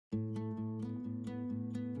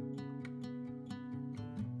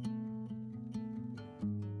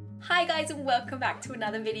Hi guys and welcome back to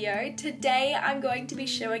another video. Today I'm going to be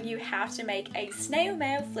showing you how to make a snail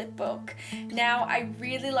mail flipbook. Now I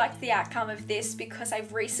really liked the outcome of this because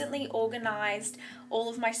I've recently organised all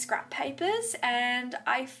of my scrap papers and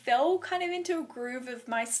I fell kind of into a groove of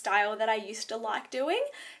my style that I used to like doing.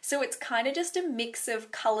 So it's kind of just a mix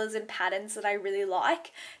of colours and patterns that I really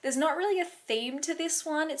like. There's not really a theme to this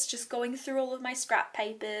one, it's just going through all of my scrap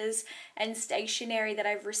papers and stationery that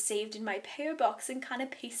I've received in my PO box and kind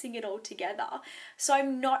of piecing it all together. So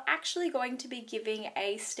I'm not actually going to be giving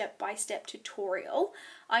a step-by-step tutorial.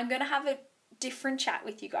 I'm going to have a different chat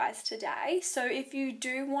with you guys today. So if you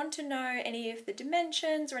do want to know any of the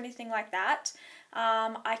dimensions or anything like that,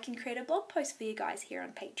 I can create a blog post for you guys here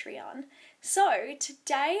on Patreon. So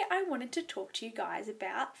today I wanted to talk to you guys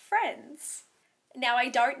about Friends. Now I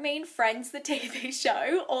don't mean Friends the TV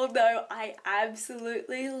show, although I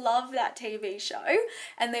absolutely love that TV show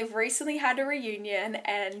and they've recently had a reunion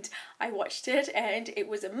and I watched it and it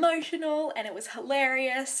was emotional and it was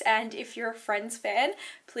hilarious, and if you're a Friends fan,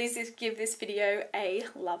 please just give this video a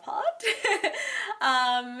love heart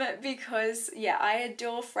because yeah, I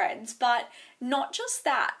adore Friends. But not just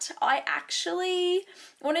that, I actually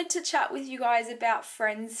wanted to chat with you guys about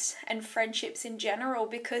friends and friendships in general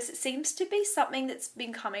because it seems to be something that's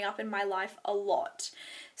been coming up in my life a lot.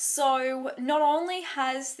 So not only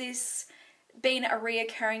has this been a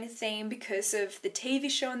reoccurring theme because of the TV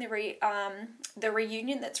show and the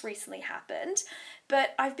reunion that's recently happened,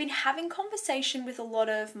 but I've been having conversation with a lot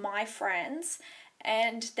of my friends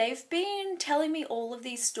and they've been telling me all of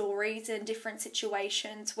these stories and different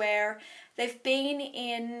situations where they've been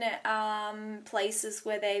in places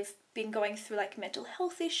where they've been going through like mental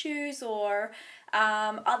health issues or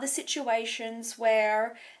other situations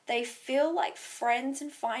where they feel like friends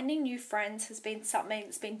and finding new friends has been something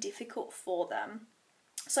that's been difficult for them.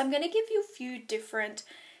 So I'm going to give you a few different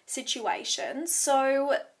situations.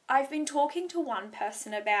 So I've been talking to one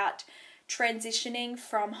person about transitioning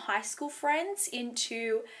from high school friends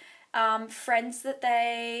into friends that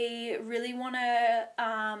they really want to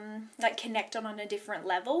like connect on a different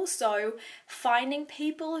level. So finding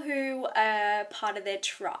people who are part of their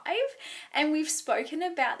tribe, and we've spoken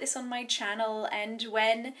about this on my channel, and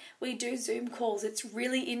when we do Zoom calls it's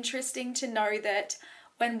really interesting to know that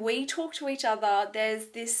when we talk to each other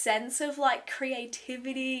there's this sense of like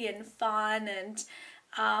creativity and fun and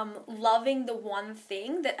loving the one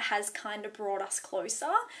thing that has kind of brought us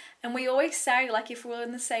closer. And we always say, like, if we were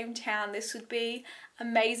in the same town, this would be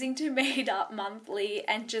amazing to meet up monthly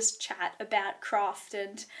and just chat about craft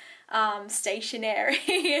and stationery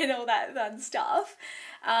and all that fun stuff.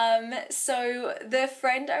 So the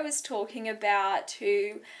friend I was talking about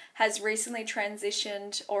who has recently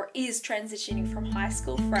transitioned or is transitioning from high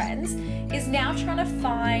school friends is now trying to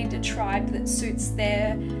find a tribe that suits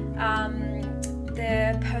their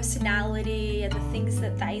personality and the things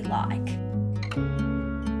that they like.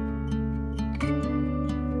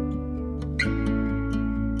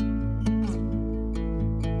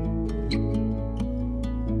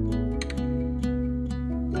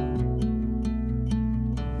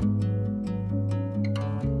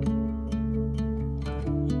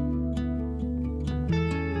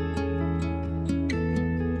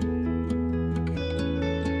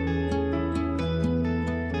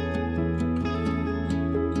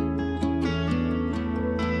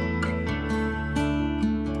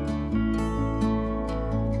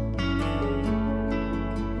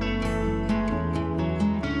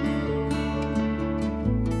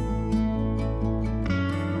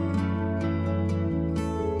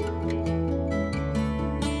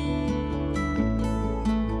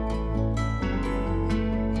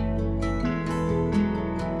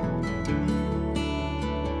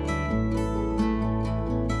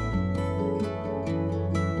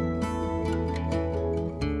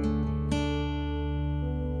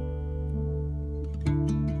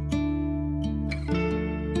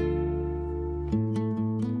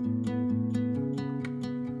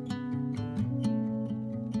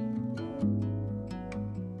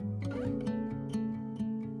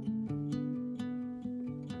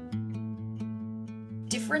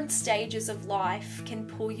 Different stages of life can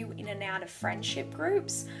pull you in and out of friendship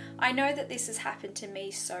groups. I know that this has happened to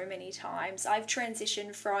me so many times. I've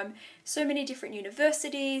transitioned from so many different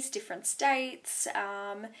universities, different states,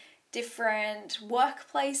 different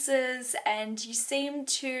workplaces, and you seem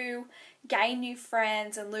to gain new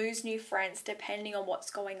friends and lose new friends depending on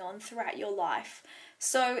what's going on throughout your life.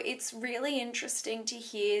 So it's really interesting to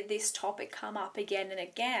hear this topic come up again and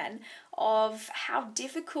again of how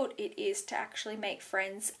difficult it is to actually make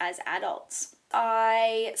friends as adults.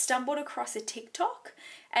 I stumbled across a TikTok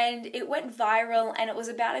and it went viral, and it was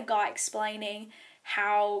about a guy explaining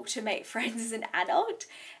how to make friends as an adult.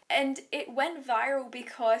 And it went viral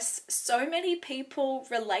because so many people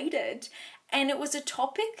related, and it was a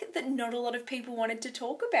topic that not a lot of people wanted to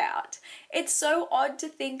talk about. It's so odd to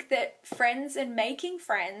think that friends and making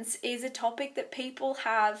friends is a topic that people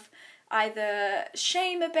have either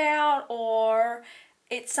shame about, or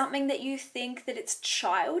it's something that you think that it's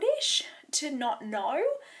childish to not know,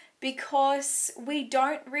 because we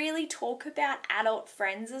don't really talk about adult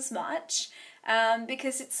friends as much,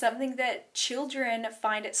 because it's something that children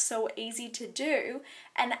find it so easy to do,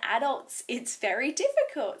 and adults it's very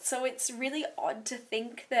difficult. So it's really odd to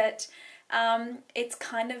think that it's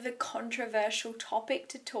kind of a controversial topic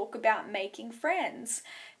to talk about making friends.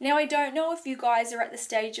 Now, I don't know if you guys are at the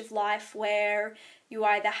stage of life where you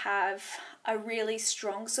either have a really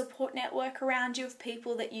strong support network around you of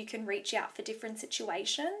people that you can reach out for different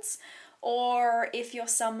situations, or if you're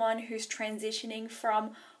someone who's transitioning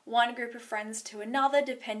from one group of friends to another,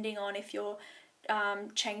 depending on if you're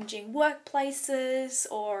changing workplaces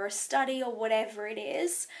or study or whatever it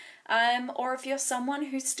is. Or if you're someone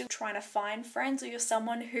who's still trying to find friends, or you're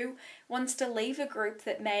someone who wants to leave a group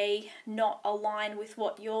that may not align with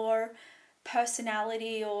what your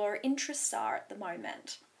personality or interests are at the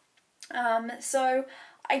moment. So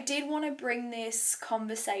I did want to bring this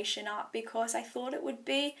conversation up because I thought it would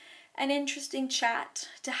be an interesting chat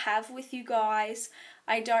to have with you guys.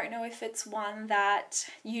 I don't know if it's one that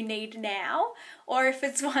you need now, or if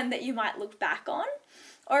it's one that you might look back on,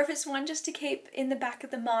 or if it's one just to keep in the back of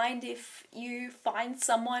the mind if you find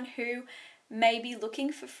someone who may be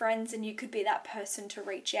looking for friends and you could be that person to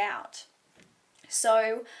reach out.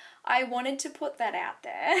 So I wanted to put that out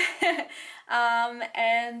there.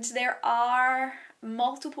 And there are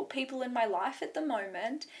multiple people in my life at the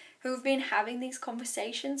moment who have been having these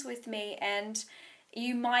conversations with me, and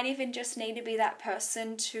you might even just need to be that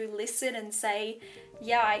person to listen and say,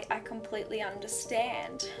 yeah, I completely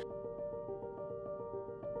understand.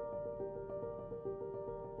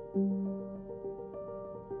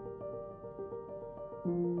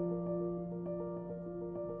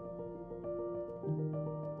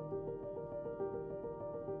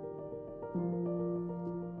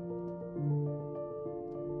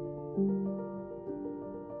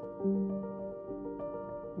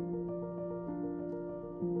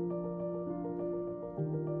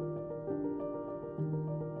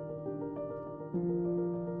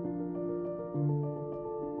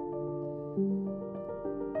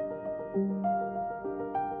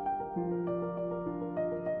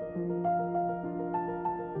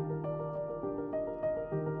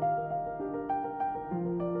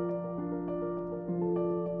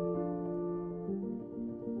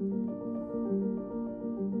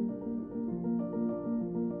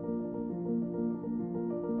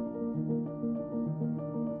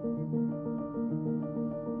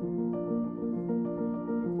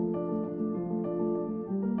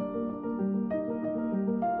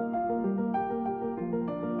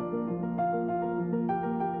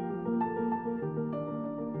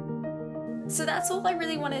 So that's all I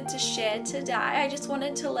really wanted to share today. I just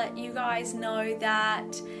wanted to let you guys know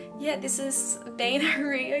that, yeah, this has been a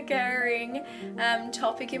reoccurring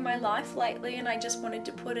topic in my life lately, and I just wanted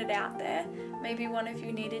to put it out there. Maybe one of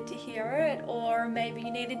you needed to hear it, or maybe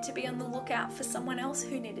you needed to be on the lookout for someone else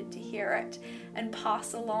who needed to hear it, and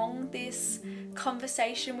pass along this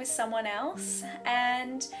conversation with someone else.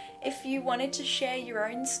 And if you wanted to share your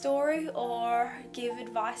own story or give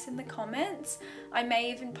advice in the comments, I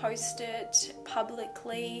may even post it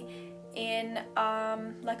publicly in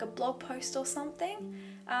like a blog post or something.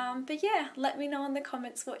 But yeah, let me know in the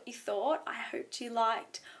comments what you thought. I hoped you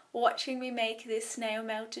liked watching me make this snail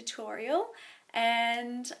mail tutorial,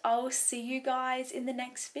 and I'll see you guys in the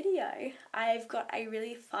next video. I've got a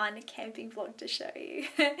really fun camping vlog to show you.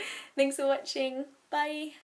 Thanks for watching. Bye.